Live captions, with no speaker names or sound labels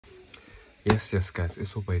Yes, guys,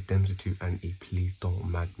 it's your boy DemzzyTooAnti. Please don't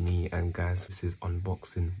mad me. And guys, this is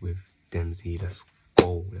unboxing with Demzzy. Let's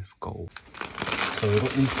go. So we got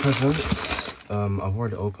these presents. I've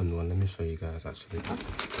already opened one. Let me show you guys actually.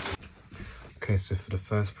 Okay, so for the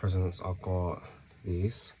first presents, I got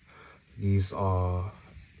these. These are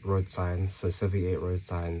road signs, so 78 road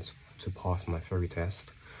signs to pass my theory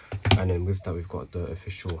test. And then with that, we've got the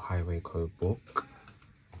official highway code book.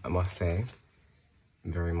 I must say,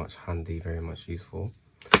 very much handy, very much useful.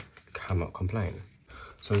 Cannot complain.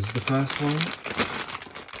 So this is the first one.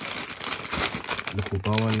 Little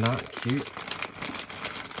bow on that, cute.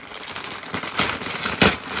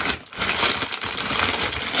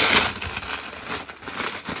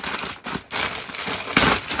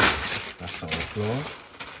 That's on the floor.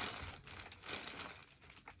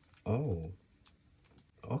 Oh,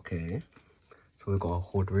 okay. So we've got a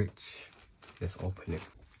Hood Rich. Let's open it.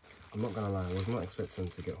 I'm not gonna lie, I was not expecting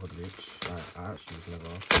to get Hood Rich. I actually was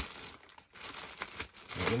never.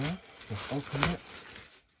 But you know, let's open it.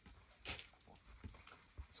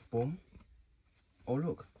 So boom. Oh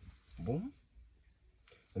look, boom.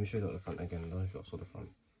 Let me show you at the front again. I don't know if you saw the front.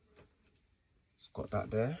 It's got that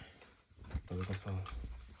there. Then we got some.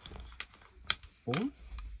 Boom.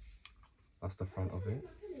 That's the front of it.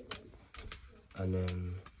 And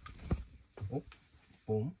then, oh,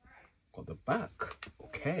 boom. Got the back.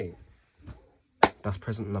 Okay. That's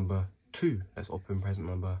present number 2. Let's open present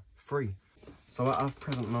number 3. So I have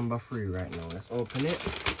present number 3 right now. Let's open it.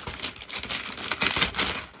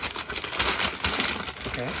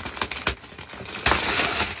 Okay.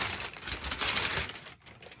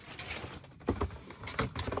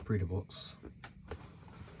 Breeder box.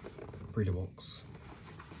 Breeder box.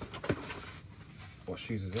 What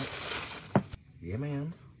shoes is it? Yeah,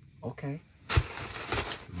 man. Okay.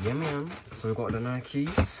 Yeah, man. So we've got the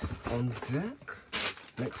Nikes on deck.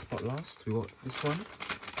 Next but last, we got this one.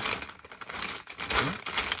 Okay.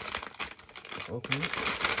 Let's open it.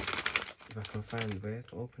 If I can find where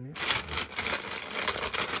to open it.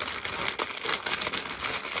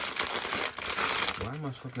 Why am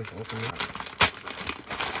I struggling to open that?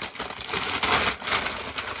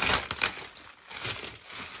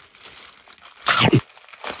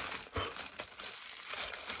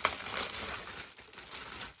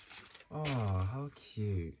 Oh, how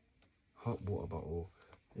cute. Hot water bottle.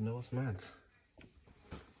 You know what's mad?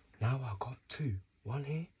 Now I got 2. One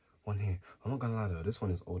here, one here. I'm not gonna lie though, this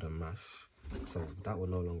one is old and mash, so that will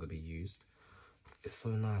no longer be used. It's so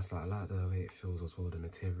nice, like, I like the way it feels as well, the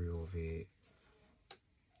material of it.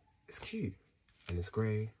 It's cute. And it's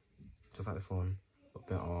grey, just like this one, but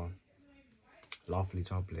better. Lovely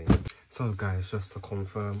jubbly. So guys, just to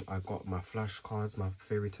confirm, I got my flashcards, my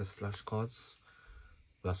theory test flashcards.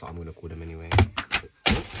 That's what I'm gonna call them anyway.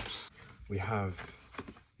 Oops. We have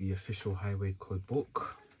the official highway code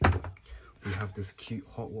book. We have this cute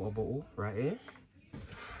hot water bottle right here.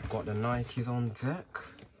 Got the Nikes on deck.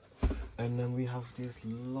 And then we have this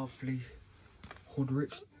lovely Hood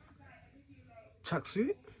Rich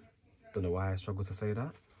tracksuit. Don't know why I struggle to say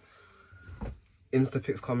that.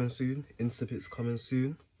 Instapics coming soon. Instapics coming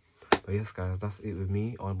soon. But yes guys, that's it with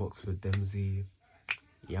me. Unbox with Demzzy.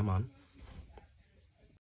 Yeah man.